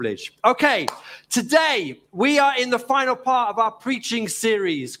Okay, today we are in the final part of our preaching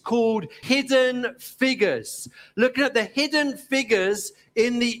series called Hidden Figures, looking at the hidden figures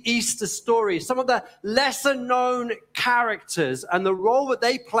in the Easter story, some of the lesser known characters and the role that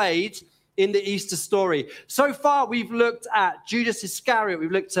they played in the Easter story. So far, we've looked at Judas Iscariot,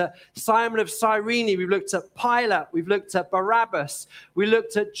 we've looked at Simon of Cyrene, we've looked at Pilate, we've looked at Barabbas, we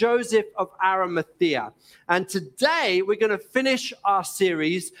looked at Joseph of Arimathea. And today, we're going to finish our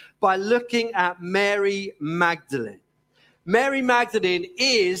series by looking at Mary Magdalene. Mary Magdalene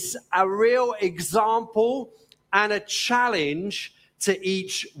is a real example and a challenge to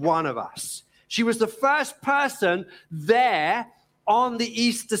each one of us. She was the first person there on the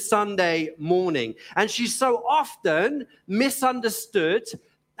Easter Sunday morning. And she's so often misunderstood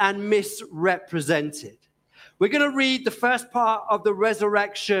and misrepresented. We're going to read the first part of the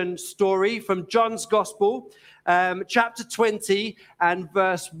resurrection story from John's Gospel, chapter 20 and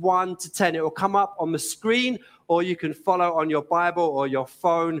verse 1 to 10. It will come up on the screen, or you can follow on your Bible or your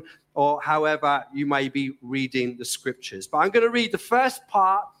phone, or however you may be reading the scriptures. But I'm going to read the first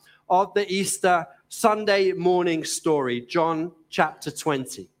part of the Easter Sunday morning story, John chapter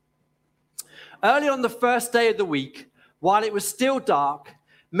 20. Early on the first day of the week, while it was still dark,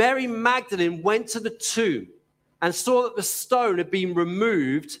 Mary Magdalene went to the tomb and saw that the stone had been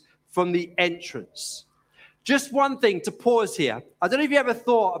removed from the entrance. Just one thing to pause here. I don't know if you ever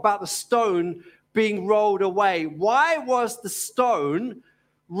thought about the stone being rolled away. Why was the stone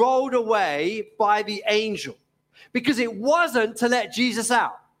rolled away by the angel? Because it wasn't to let Jesus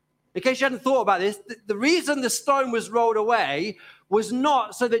out. In case you hadn't thought about this, the reason the stone was rolled away was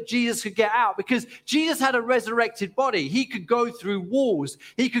not so that Jesus could get out, because Jesus had a resurrected body. He could go through walls.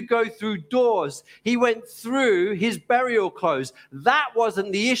 He could go through doors. He went through his burial clothes. That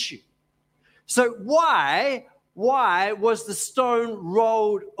wasn't the issue. So why was the stone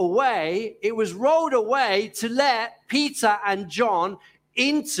rolled away? It was rolled away to let Peter and John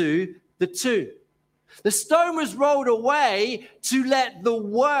into the tomb. The stone was rolled away to let the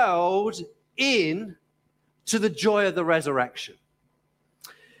world in to the joy of the resurrection.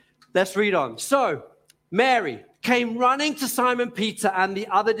 Let's read on. So, Mary came running to Simon Peter and the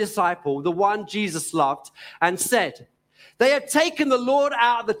other disciple, the one Jesus loved, and said, "They have taken the Lord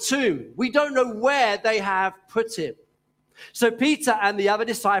out of the tomb. We don't know where they have put him." So Peter and the other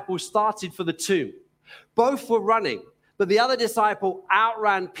disciple started for the tomb. Both were running, but the other disciple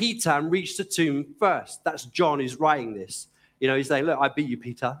outran Peter and reached the tomb first. That's John who's writing this. You know, he's saying, "Look, I beat you,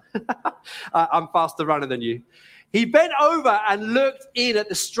 Peter. I'm faster runner than you." He bent over and looked in at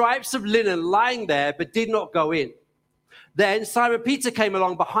the stripes of linen lying there, but did not go in. Then Simon Peter came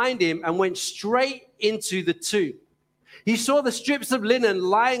along behind him and went straight into the tomb. He saw the strips of linen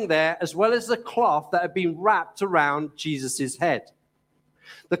lying there, as well as the cloth that had been wrapped around Jesus' head.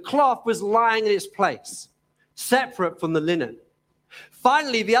 The cloth was lying in its place, separate from the linen.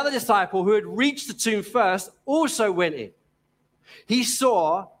 Finally, the other disciple who had reached the tomb first also went in. He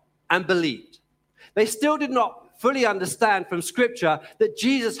saw and believed. They still did not fully understand from Scripture that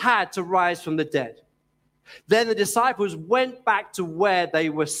Jesus had to rise from the dead. Then the disciples went back to where they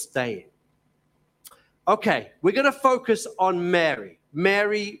were staying. Okay, we're going to focus on Mary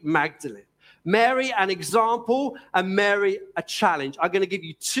Magdalene. Mary, an example, and Mary, a challenge. I'm going to give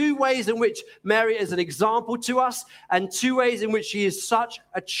you two ways in which Mary is an example to us and two ways in which she is such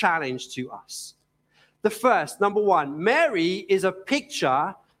a challenge to us. The first, number one, Mary is a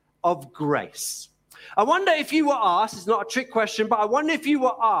picture of grace. I wonder if you were asked, it's not a trick question, but I wonder if you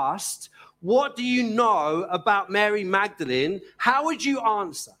were asked, what do you know about Mary Magdalene? How would you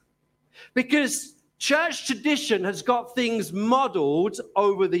answer? Because church tradition has got things modeled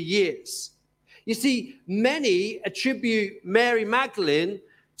over the years. You see, many attribute Mary Magdalene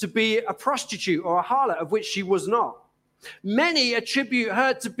to be a prostitute or a harlot, of which she was not. Many attribute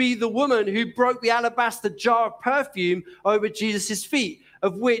her to be the woman who broke the alabaster jar of perfume over Jesus' feet,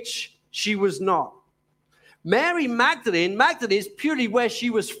 of which she was not. Mary Magdalene is purely where she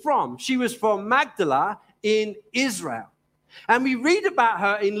was from. She was from Magdala in Israel. And we read about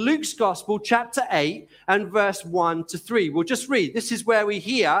her in Luke's Gospel, chapter 8 and verse 1 to 3. We'll just read. This is where we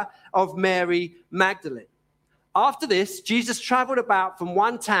hear of Mary Magdalene. After this, Jesus traveled about from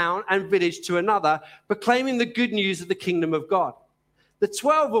one town and village to another, proclaiming the good news of the kingdom of God. The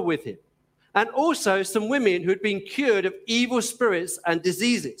 12 were with him, and also some women who had been cured of evil spirits and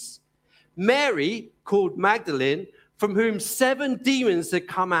diseases. Mary, called Magdalene, from whom 7 demons had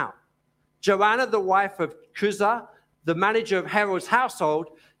come out. Joanna, the wife of Chuza, the manager of Herod's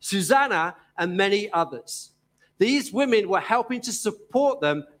household, Susanna, and many others. These women were helping to support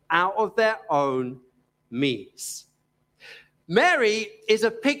them out of their own means. Mary is a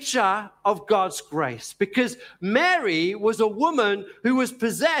picture of God's grace because Mary was a woman who was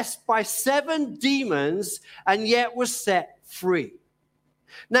possessed by 7 demons and yet was set free.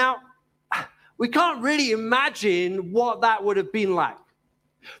 Now, we can't really imagine what that would have been like.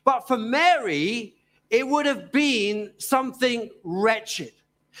 But for Mary, it would have been something wretched,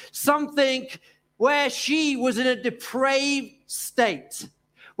 something where she was in a depraved state,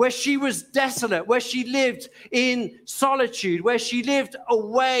 where she was desolate, where she lived in solitude, where she lived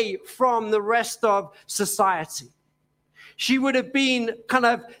away from the rest of society. She would have been kind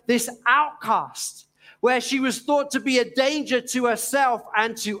of this outcast, where she was thought to be a danger to herself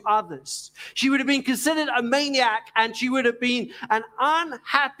and to others. She would have been considered a maniac, and she would have been an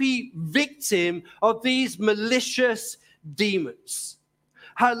unhappy victim of these malicious demons.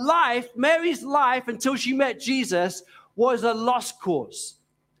 Her life, Mary's life, until she met Jesus, was a lost cause.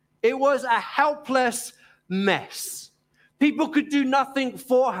 It was a helpless mess. People could do nothing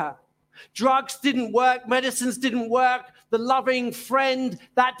for her. Drugs didn't work, medicines didn't work, the loving friend,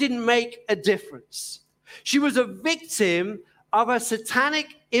 that didn't make a difference. She was a victim of a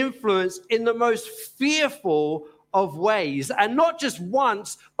satanic influence in the most fearful of ways, and not just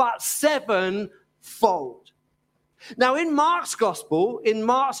once, but 7-fold. Now, in Mark's Gospel,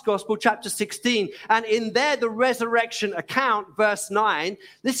 chapter 16, and in there, the resurrection account, verse 9,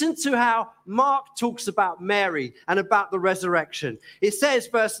 listen to how Mark talks about Mary and about the resurrection. It says,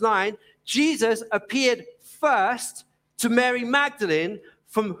 verse 9, Jesus appeared first to Mary Magdalene,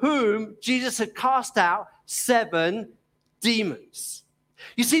 from whom Jesus had cast out 7 demons.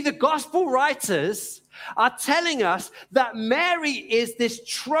 You see, the gospel writers are telling us that Mary is this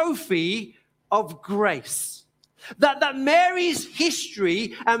trophy of grace. That Mary's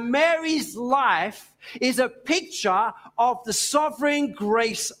history and Mary's life is a picture of the sovereign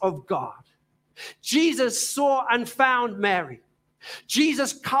grace of God. Jesus saw and found Mary.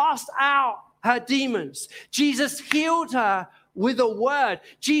 Jesus cast out her demons. Jesus healed her with a word.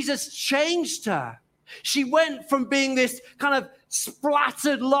 Jesus changed her. She went from being this kind of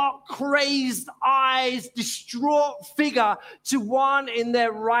splattered lock, crazed eyes, distraught figure to one in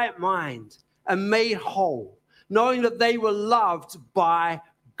their right mind and made whole, knowing that they were loved by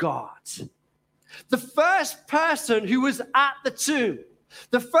God. The first person who was at the tomb,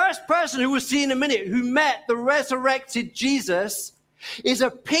 the first person who we'll see in a minute, who met the resurrected Jesus, is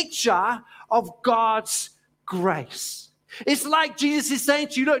a picture of God's grace. It's like Jesus is saying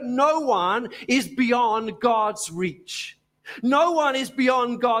to you, look, no one is beyond God's reach. No one is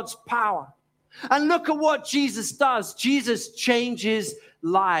beyond God's power. And look at what Jesus does. Jesus changes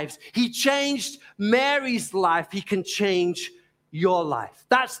lives. He changed Mary's life. He can change your life.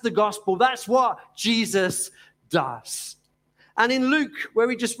 That's the gospel. That's what Jesus does. And in Luke, where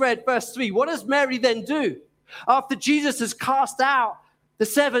we just read verse 3, what does Mary then do? After Jesus has cast out the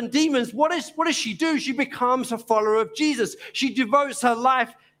 7 demons, what does she do? She becomes a follower of Jesus. She devotes her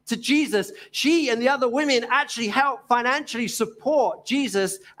life to Jesus. She and the other women actually help financially support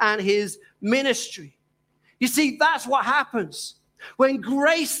Jesus and his ministry. You see, that's what happens. When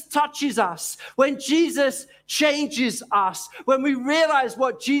grace touches us, when Jesus changes us, when we realize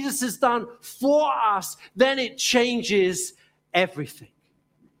what Jesus has done for us, then it changes everything.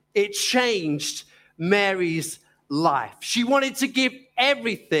 It changed Mary's life. She wanted to give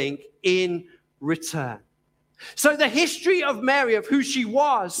everything in return. So the history of Mary, of who she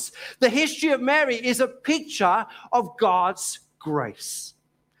was, the history of Mary is a picture of God's grace.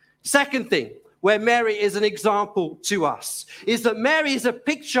 Second thing, where Mary is an example to us, is that Mary is a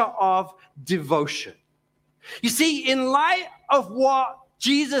picture of devotion. You see, in light of what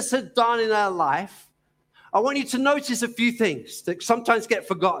Jesus had done in her life, I want you to notice a few things that sometimes get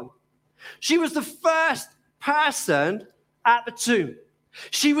forgotten. She was the first person at the tomb.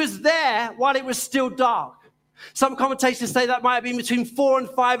 She was there while it was still dark. Some commentators say that might have been between 4 and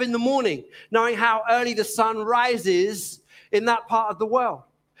 5 in the morning, knowing how early the sun rises in that part of the world.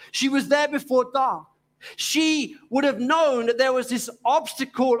 She was there before dark. She would have known that there was this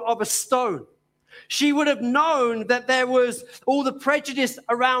obstacle of a stone. She would have known that there was all the prejudice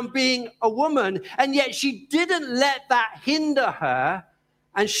around being a woman, and yet she didn't let that hinder her,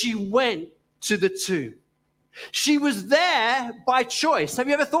 and she went to the tomb. She was there by choice. Have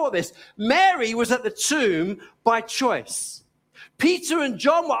you ever thought of this? Mary was at the tomb by choice. Peter and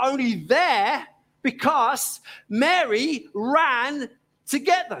John were only there because Mary ran to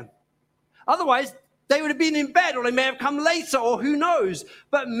get them. Otherwise, they would have been in bed, or they may have come later, or who knows.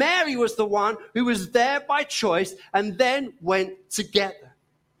 But Mary was the one who was there by choice and then went to get them.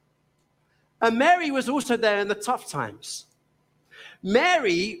 And Mary was also there in the tough times.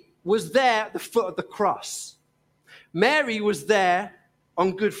 Mary was there at the foot of the cross. Mary was there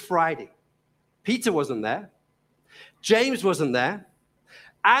on Good Friday. Peter wasn't there. James wasn't there.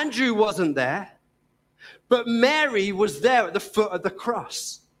 Andrew wasn't there. But Mary was there at the foot of the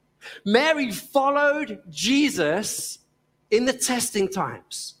cross. Mary followed Jesus in the testing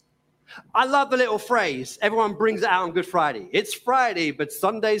times. I love the little phrase. Everyone brings it out on Good Friday. It's Friday, but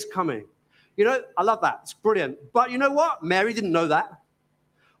Sunday's coming. You know, I love that. It's brilliant. But you know what? Mary didn't know that.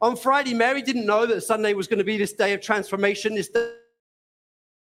 On Friday, Mary didn't know that Sunday was going to be this day of transformation, this day.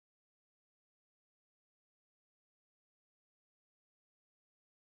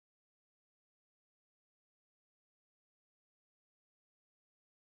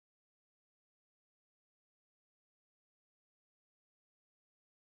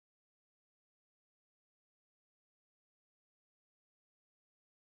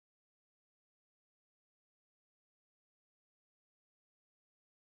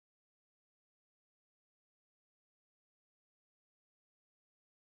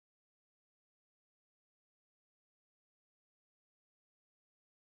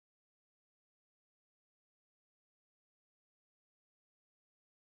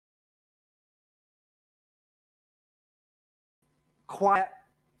 Quiet,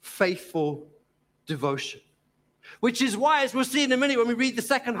 faithful devotion. Which is why, as we'll see in a minute when we read the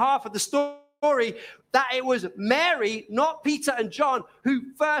second half of the story, that it was Mary, not Peter and John, who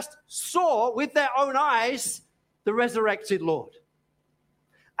first saw with their own eyes the resurrected Lord.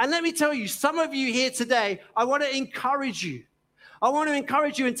 And let me tell you, some of you here today, I want to encourage you. I want to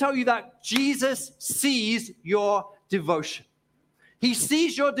encourage you and tell you that Jesus sees your devotion. He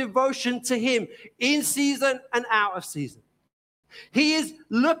sees your devotion to him in season and out of season. He is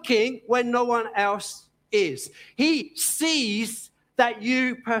looking when no one else is. He sees that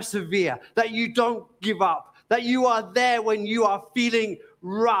you persevere, that you don't give up, that you are there when you are feeling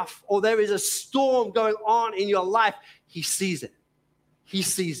rough or there is a storm going on in your life. He sees it. He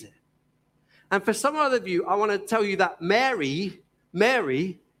sees it. And for some of you, I want to tell you that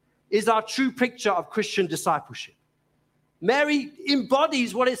Mary is our true picture of Christian discipleship. Mary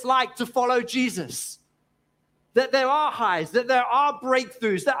embodies what it's like to follow Jesus. That there are highs, that there are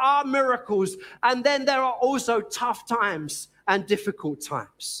breakthroughs, there are miracles, and then there are also tough times and difficult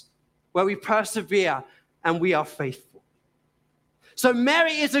times where we persevere and we are faithful. So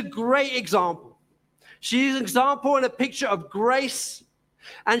Mary is a great example. She is an example and a picture of grace,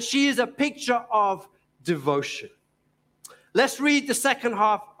 and she is a picture of devotion. Let's read the second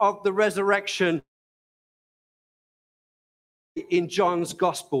half of the resurrection in John's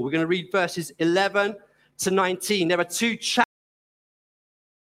Gospel. We're going to read verses 11 to 19. There are two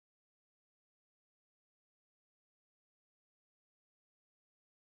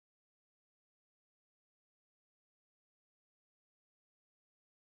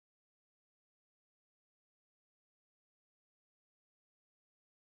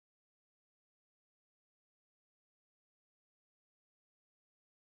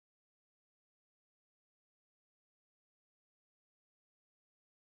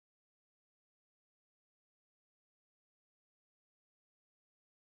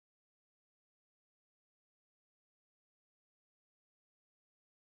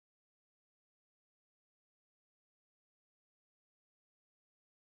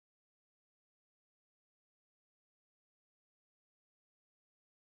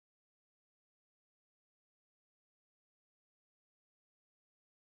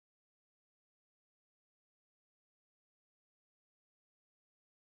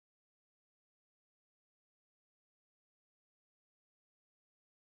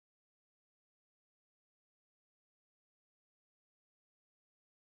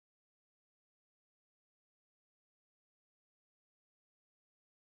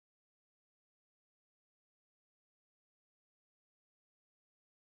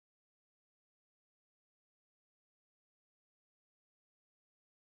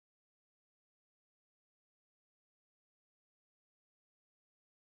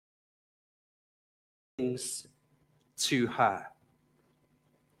things to her.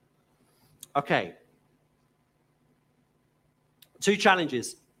 Okay. Two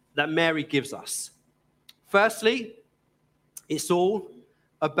challenges that Mary gives us. Firstly, it's all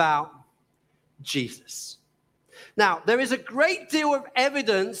about Jesus. Now, there is a great deal of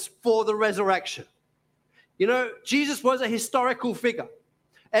evidence for the resurrection. You know, Jesus was a historical figure.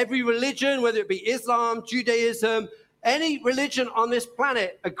 Every religion, whether it be Islam, Judaism, any religion on this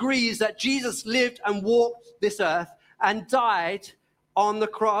planet agrees that Jesus lived and walked this earth and died on the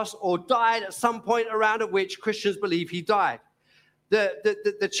cross or died at some point around at which Christians believe he died.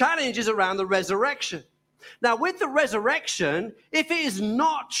 The challenge is around the resurrection. Now, with the resurrection, if it is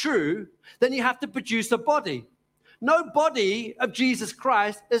not true, then you have to produce a body. No body of Jesus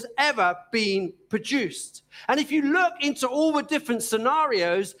Christ has ever been produced. And if you look into all the different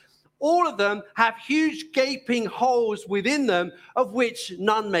scenarios, all of them have huge gaping holes within them, of which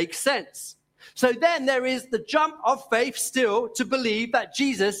none make sense. So then there is the jump of faith still to believe that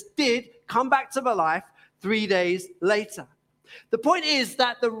Jesus did come back to the life 3 days later. The point is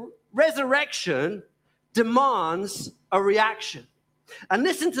that the resurrection demands a reaction. And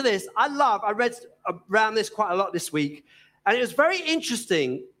listen to this. I read around this quite a lot this week, and it was very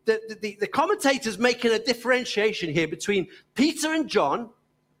interesting that the commentators making a differentiation here between Peter and John,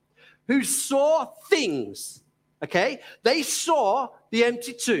 who saw things, okay? They saw the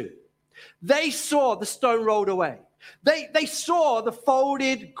empty tomb. They saw the stone rolled away. They saw the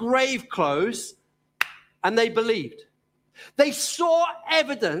folded grave clothes, and they believed. They saw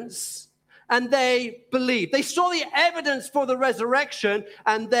evidence, and they believed. They saw the evidence for the resurrection,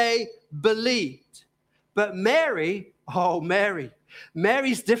 and they believed. But Mary,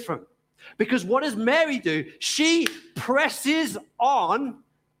 Mary's different. Because what does Mary do? She presses on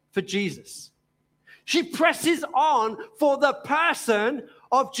for Jesus. She presses on for the person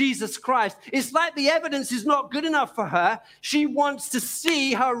of Jesus Christ. It's like the evidence is not good enough for her. She wants to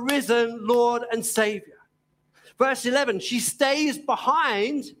see her risen Lord and Savior. Verse 11, she stays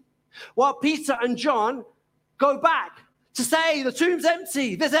behind while Peter and John go back to say the tomb's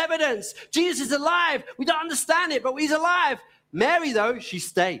empty. There's evidence. Jesus is alive. We don't understand it, but he's alive. Mary, though, she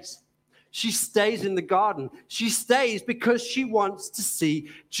stays. She stays in the garden. She stays because she wants to see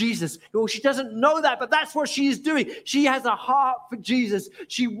Jesus. Well, she doesn't know that, but that's what she is doing. She has a heart for Jesus.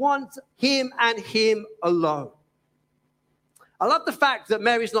 She wants him and him alone. I love the fact that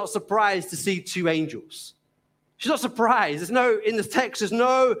Mary's not surprised to see two angels. She's not surprised. In the text, there's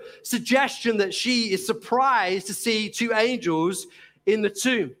no suggestion that she is surprised to see two angels in the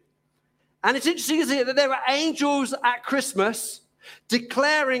tomb. And it's interesting, isn't it, that there were angels at Christmas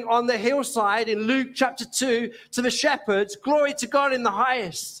declaring on the hillside in Luke chapter 2 to the shepherds, glory to God in the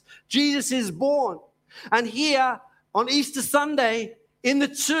highest. Jesus is born. And here on Easter Sunday in the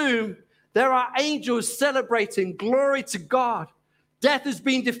tomb, there are angels celebrating glory to God. Death has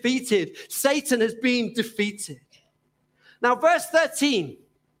been defeated. Satan has been defeated. Now, verse 13,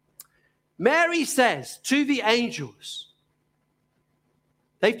 Mary says to the angels,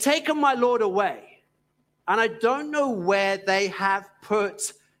 they've taken my Lord away, and I don't know where they have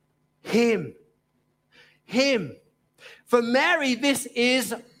put him. Him. For Mary, this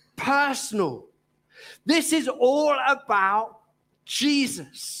is personal. This is all about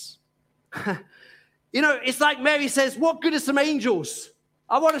Jesus. It's like Mary says, what good are some angels?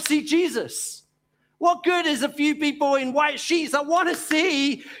 I want to see Jesus. What good is a few people in white sheets? I want to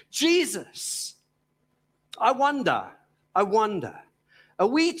see Jesus. I wonder, are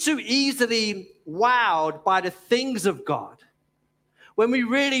we too easily wowed by the things of God when we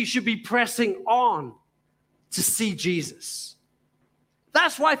really should be pressing on to see Jesus?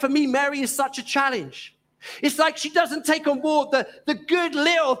 That's why, for me, Mary is such a challenge. It's like she doesn't take on board the good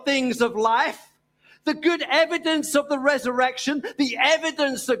little things of life, the good evidence of the resurrection, the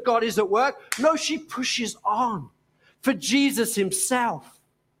evidence that God is at work. No, she pushes on for Jesus himself.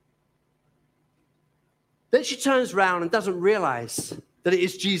 Then she turns around and doesn't realize that it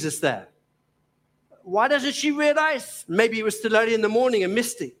is Jesus there. Why doesn't she realize? Maybe it was still early in the morning and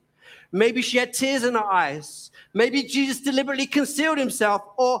misty. Maybe she had tears in her eyes. Maybe Jesus deliberately concealed himself,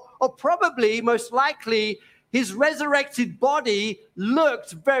 or probably, most likely, his resurrected body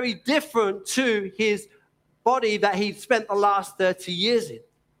looked very different to his body that he'd spent the last 30 years in.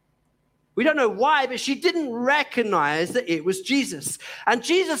 We don't know why, but she didn't recognize that it was Jesus. And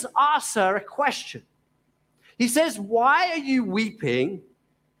Jesus asks her a question. He says, why are you weeping,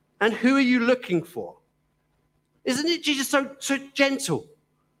 and who are you looking for? Isn't it Jesus so gentle,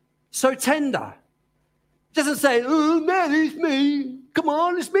 so tender? He doesn't say, oh, man, it's me. Come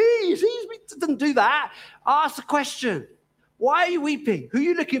on, it's me. It's me. He doesn't do that. Ask the question. Why are you weeping? Who are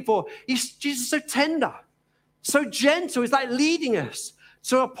you looking for? Jesus is so tender, so gentle. He's like leading us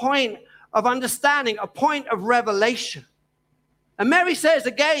to a point of understanding, a point of revelation. And Mary says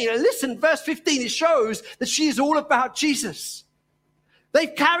again, and listen, verse 15, it shows that she is all about Jesus.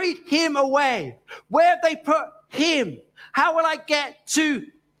 They've carried him away. Where have they put him? How will I get to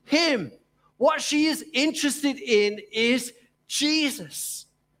him? What she is interested in is Jesus.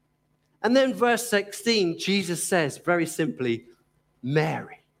 And then verse 16, Jesus says very simply,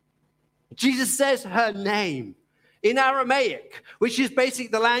 Mary. Jesus says her name in Aramaic, which is basically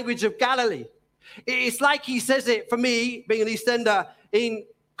the language of Galilee. It's like he says it, for me, being an Eastender, in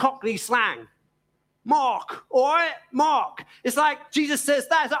Cockney slang. Mark, all right? Mark. It's like Jesus says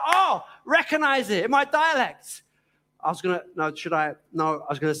that. It's like, oh, recognize it in my dialect. I was going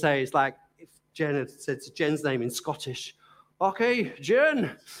to say it's like if Jen had said Jen's name in Scottish. Okay,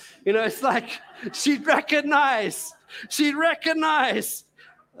 Jen. It's like she'd recognize.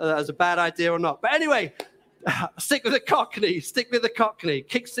 That was a bad idea or not. But anyway, stick with the Cockney. Stick with the Cockney.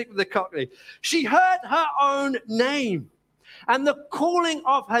 She heard her own name. And the calling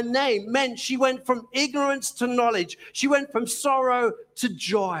of her name meant she went from ignorance to knowledge. She went from sorrow to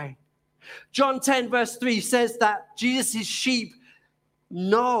joy. John 10 verse 3 says that Jesus' sheep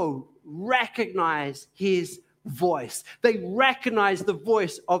recognize his voice. They recognize the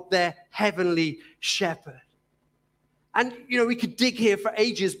voice of their heavenly shepherd. And, we could dig here for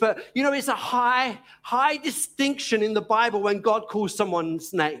ages, but, it's a high distinction in the Bible when God calls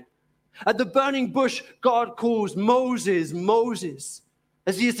someone's name. At the burning bush, God calls Moses,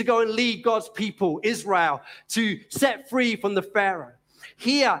 as he is to go and lead God's people, Israel, to set free from the Pharaoh.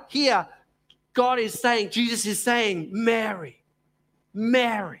 Here, God is saying, Jesus is saying, Mary.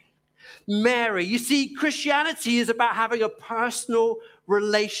 You see, Christianity is about having a personal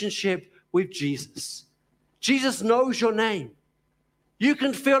relationship with Jesus. Jesus knows your name. You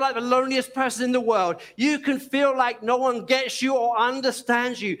can feel like the loneliest person in the world. You can feel like no one gets you or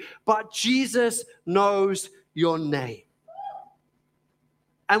understands you, but Jesus knows your name.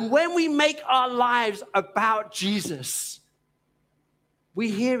 And when we make our lives about Jesus, we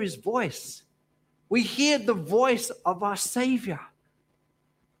hear his voice. We hear the voice of our Savior.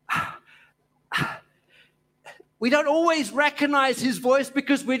 We don't always recognize his voice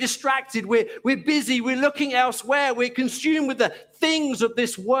because we're distracted. We're busy. We're looking elsewhere. We're consumed with the things of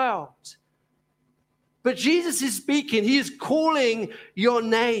this world. But Jesus is speaking. He is calling your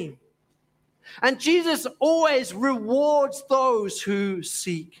name. And Jesus always rewards those who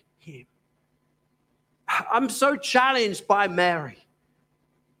seek him. I'm so challenged by Mary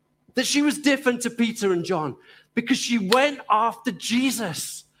that she was different to Peter and John because she went after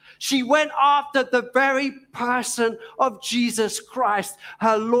Jesus. She went after the very person of Jesus Christ,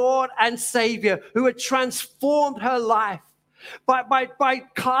 her Lord and Savior, who had transformed her life by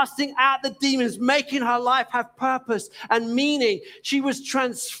casting out the demons, making her life have purpose and meaning. She was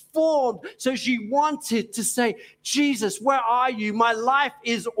transformed. So she wanted to say, Jesus, where are you? My life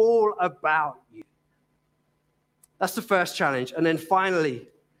is all about you. That's the first challenge. And then finally,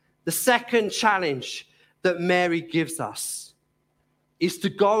 the second challenge that Mary gives us is to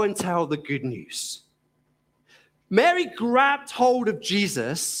go and tell the good news. Mary grabbed hold of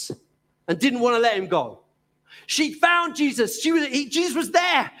Jesus and didn't want to let him go. She found Jesus. Jesus was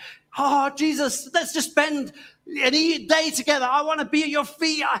there. Oh, Jesus, let's just spend an day together. I want to be at your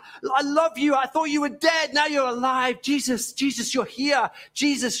feet. I love you. I thought you were dead. Now you're alive. Jesus, you're here.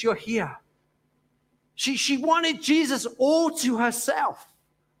 Jesus, you're here. She wanted Jesus all to herself.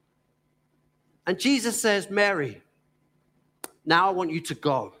 And Jesus says, Mary, now I want you to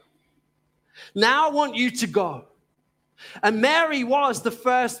go. Now I want you to go. And Mary was the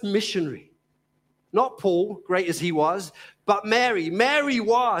first missionary. Not Paul, great as he was, but Mary. Mary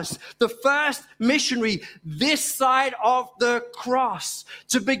was the first missionary this side of the cross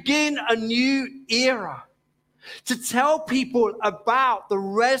to begin a new era, to tell people about the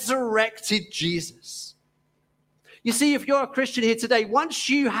resurrected Jesus. You see, if you're a Christian here today, once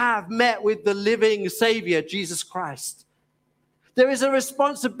you have met with the living Savior, Jesus Christ, there is a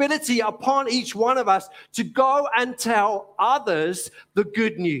responsibility upon each one of us to go and tell others the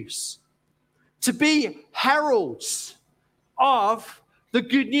good news, to be heralds of the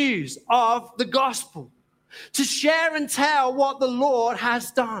good news of the gospel, to share and tell what the Lord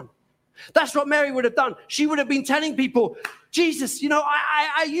has done. That's what Mary would have done. She would have been telling people, Jesus,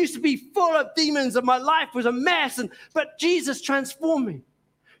 I used to be full of demons and my life was a mess, but Jesus transformed me.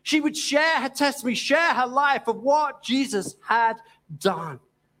 She would share her testimony, share her life of what Jesus had done.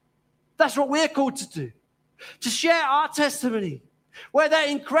 That's what we're called to do, to share our testimony, whether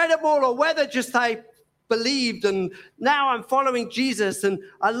incredible or whether just I believed and now I'm following Jesus and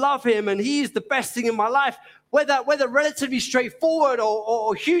I love him and he's the best thing in my life. Whether relatively straightforward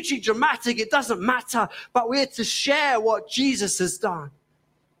or hugely dramatic, it doesn't matter, but we're to share what Jesus has done.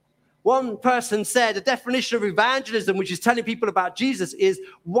 One person said the definition of evangelism, which is telling people about Jesus, is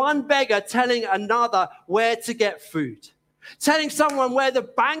one beggar telling another where to get food. Telling someone where the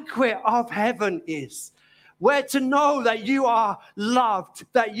banquet of heaven is. Where to know that you are loved,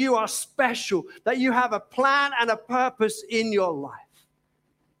 that you are special, that you have a plan and a purpose in your life.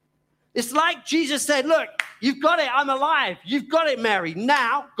 It's like Jesus said, look, you've got it, I'm alive. You've got it, Mary.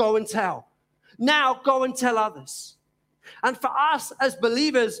 Now go and tell. Now go and tell others. And for us as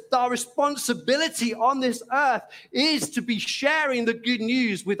believers, our responsibility on this earth is to be sharing the good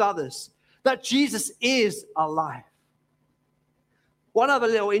news with others, that Jesus is alive. One other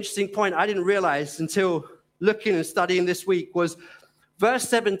little interesting point I didn't realize until looking and studying this week was verse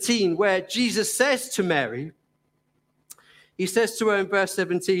 17, where Jesus says to Mary, he says to her in verse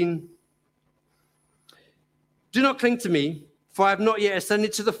 17, "Do not cling to me, for I have not yet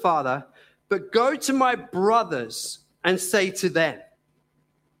ascended to the Father, but go to my brothers and say to them."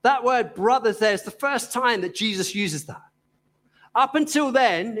 That word brothers there is the first time that Jesus uses that. Up until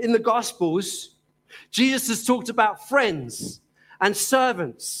then, in the Gospels, Jesus has talked about friends and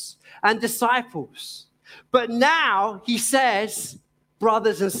servants and disciples. But now he says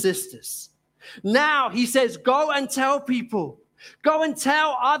brothers and sisters. Now he says, go and tell people. Go and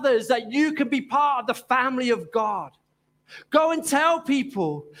tell others that you can be part of the family of God. Go and tell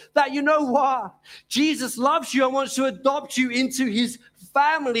people that, you know what? Jesus loves you and wants to adopt you into his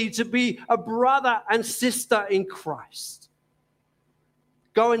family to be a brother and sister in Christ.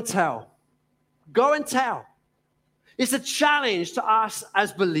 Go and tell. Go and tell. It's a challenge to us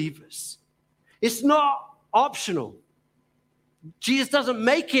as believers. It's not optional. Jesus doesn't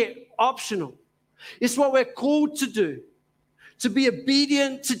make it optional. It's what we're called to do, to be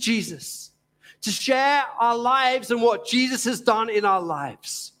obedient to Jesus, to share our lives and what Jesus has done in our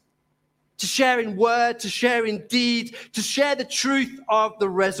lives, to share in word, to share in deed, to share the truth of the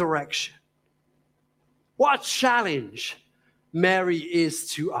resurrection. What a challenge Mary is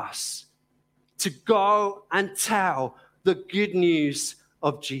to us, to go and tell the good news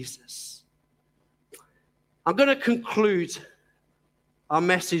of Jesus. I'm going to conclude our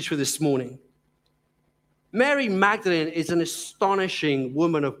message for this morning. Mary Magdalene is an astonishing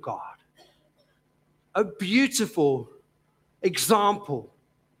woman of God, a beautiful example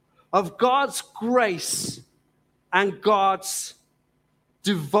of God's grace and God's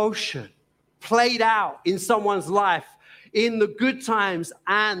devotion played out in someone's life in the good times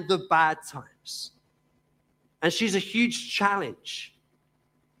and the bad times. And she's a huge challenge.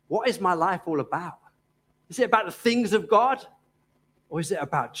 What is my life all about? Is it about the things of God, or is it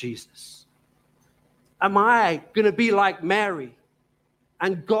about Jesus? Am I going to be like Mary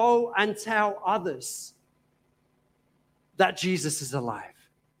and go and tell others that Jesus is alive,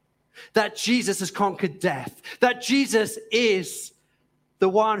 that Jesus has conquered death, that Jesus is the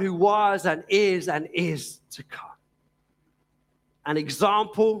one who was and is to come? An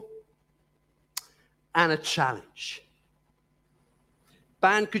example and a challenge.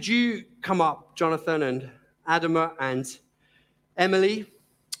 Band, could you come up, Jonathan and Adama and Emily?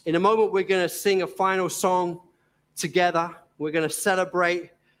 In a moment, we're going to sing a final song together. We're going to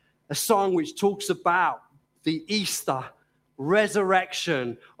celebrate a song which talks about the Easter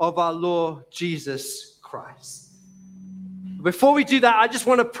resurrection of our Lord Jesus Christ. Before we do that, I just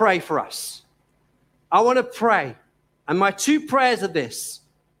want to pray for us. I want to pray. And my two prayers are this.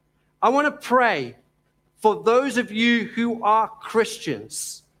 I want to pray for those of you who are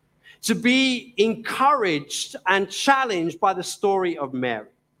Christians to be encouraged and challenged by the story of Mary.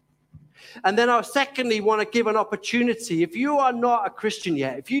 And then I secondly want to give an opportunity, if you are not a Christian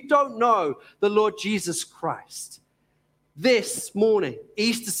yet, if you don't know the Lord Jesus Christ, this morning,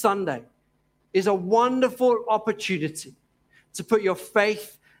 Easter Sunday, is a wonderful opportunity to put your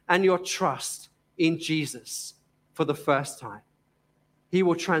faith and your trust in Jesus for the first time. He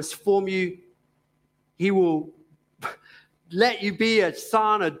will transform you. He will let you be a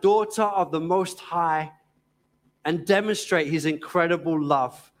son, a daughter of the Most High, and demonstrate his incredible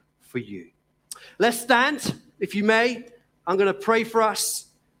love for you. Let's stand, if you may. I'm going to pray for us,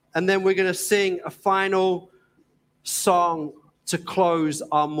 and then we're going to sing a final song to close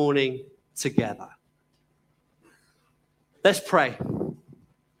our morning together. Let's pray.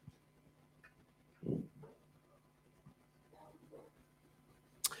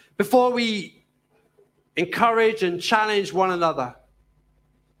 Before we encourage and challenge one another,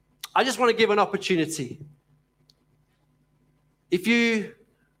 I just want to give an opportunity. If you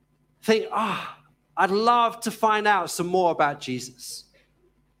think, I'd love to find out some more about Jesus.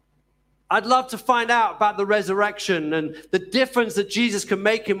 I'd love to find out about the resurrection and the difference that Jesus can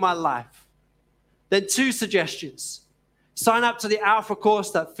make in my life. Then two suggestions. Sign up to the Alpha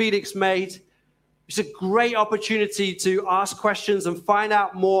course that Felix made. It's a great opportunity to ask questions and find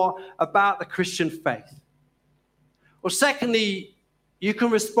out more about the Christian faith. Or secondly, you can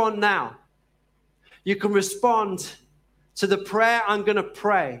respond now. You can respond to the prayer I'm going to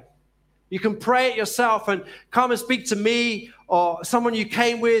pray. You can pray it yourself and come and speak to me or someone you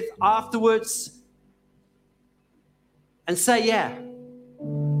came with afterwards and say, yeah,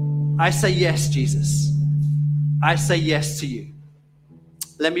 I say yes, Jesus. I say yes to you.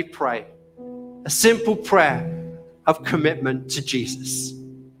 Let me pray. A simple prayer of commitment to Jesus.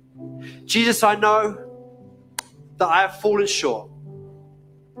 Jesus, I know that I have fallen short.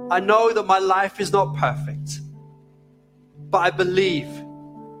 I know that my life is not perfect, but I believe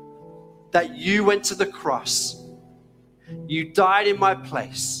that you went to the cross. You died in my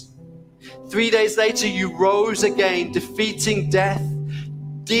place. 3 days later, you rose again, defeating death,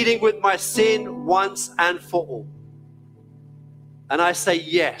 dealing with my sin once and for all. And I say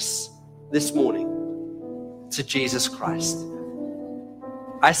yes this morning to Jesus Christ.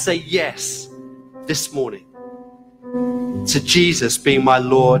 I say yes this morning to Jesus being my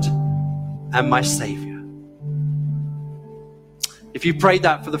Lord and my Savior. If you prayed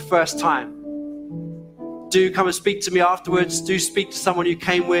that for the first time, do come and speak to me afterwards. Do speak to someone you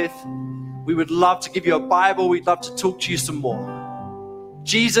came with. We would love to give you a Bible. We'd love to talk to you some more.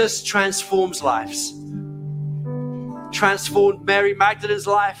 Jesus transforms lives. Transformed Mary Magdalene's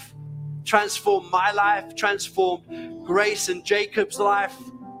life. Transformed my life. Transformed Grace and Jacob's life.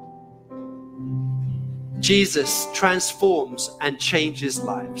 Jesus transforms and changes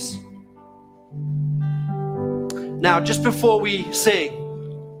lives. Now, just before we sing,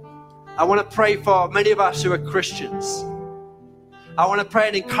 I want to pray for many of us who are Christians. I want to pray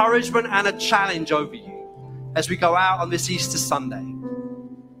an encouragement and a challenge over you as we go out on this Easter Sunday.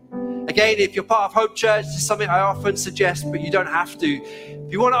 Again, if you're part of Hope Church, this is something I often suggest, but you don't have to.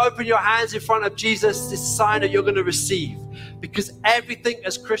 If you want to open your hands in front of Jesus, this is a sign that you're going to receive. Because everything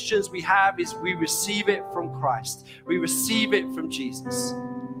as Christians we have is we receive it from Christ. We receive it from Jesus.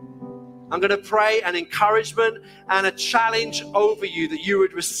 I'm going to pray an encouragement and a challenge over you, that you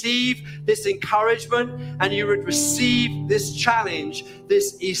would receive this encouragement and you would receive this challenge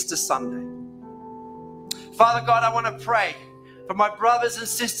this Easter Sunday. Father God, I want to pray for my brothers and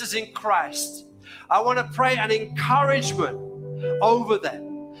sisters in Christ. I want to pray an encouragement over them,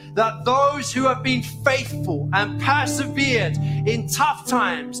 that those who have been faithful and persevered in tough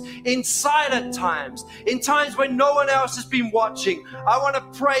times, in silent times, in times when no one else has been watching, I want to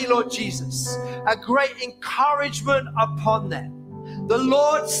pray, Lord Jesus, a great encouragement upon them. The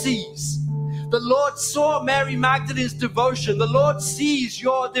Lord sees. The Lord saw Mary Magdalene's devotion. The Lord sees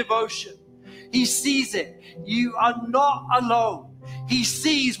your devotion. He sees it. You are not alone. He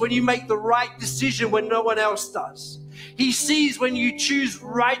sees when you make the right decision when no one else does. He sees when you choose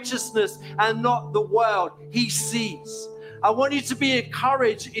righteousness and not the world. He sees. I want you to be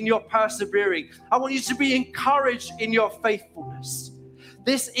encouraged in your persevering. I want you to be encouraged in your faithfulness.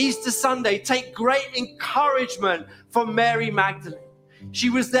 This Easter Sunday, take great encouragement from Mary Magdalene.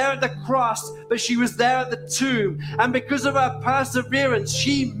 She was there at the cross, but she was there at the tomb. And because of her perseverance,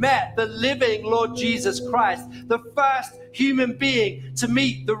 she met the living Lord Jesus Christ, the first human being to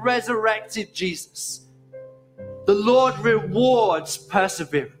meet the resurrected Jesus. The Lord rewards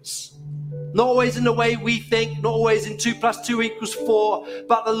perseverance. Not always in the way we think, not always in 2 + 2 = 4,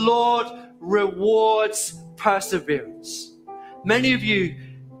 but the Lord rewards perseverance. Many of you,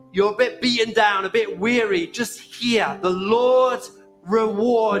 you're a bit beaten down, a bit weary. Just hear, the Lord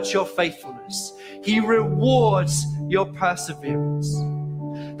rewards your faithfulness. He rewards your perseverance.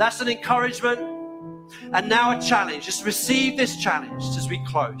 That's an encouragement. And now a challenge. Just receive this challenge as we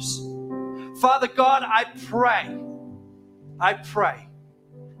close. Father God, I pray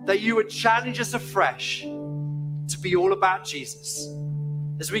that you would challenge us afresh to be all about Jesus.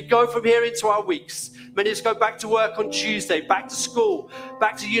 As we go from here into our weeks, many of us go back to work on Tuesday, back to school,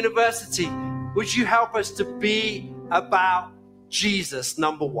 back to university. Would you help us to be about Jesus,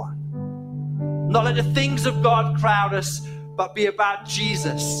 number one? Not let the things of God crowd us, but be about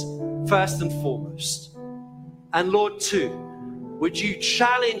Jesus first and foremost. And Lord, two, would you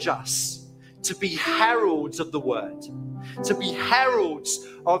challenge us to be heralds of the word, to be heralds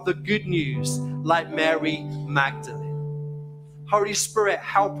of the good news like Mary Magdalene. Holy Spirit,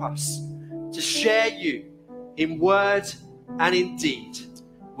 help us to share you in word and in deed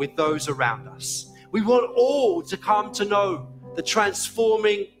with those around us. We want all to come to know the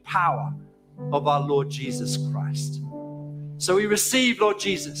transforming power of our Lord Jesus Christ. So we receive, Lord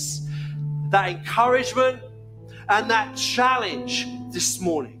Jesus, that encouragement and that challenge this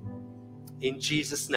morning. In Jesus' name.